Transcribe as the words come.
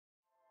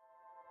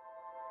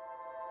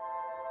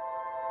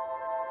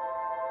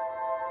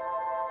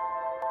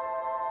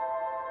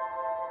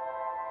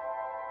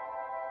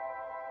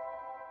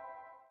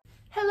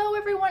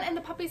and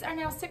the puppies are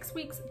now 6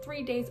 weeks,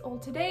 3 days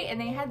old today, and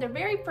they had their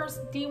very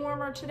first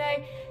dewormer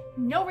today.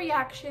 No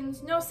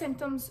reactions, no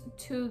symptoms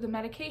to the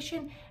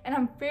medication, and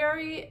I'm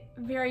very,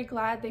 very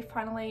glad they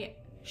finally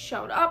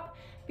showed up,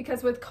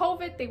 because with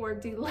COVID, they were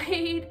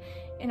delayed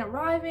in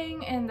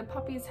arriving, and the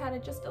puppies had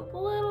it just a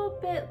little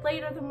bit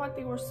later than what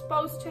they were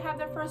supposed to have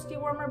their first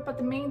dewormer, but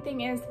the main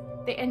thing is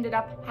they ended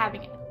up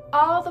having it.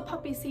 All the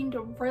puppies seem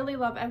to really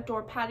love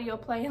outdoor patio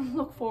play and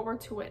look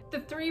forward to it. The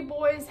 3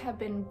 boys have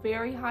been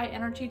very high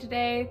energy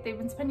today. They've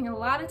been spending a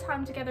lot of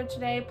time together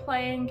today,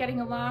 playing,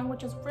 getting along,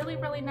 which is really,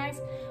 really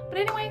nice. But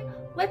anyway,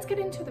 let's get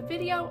into the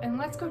video and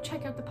let's go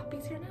check out the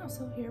puppies here now.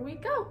 So here we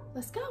go.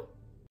 Let's go.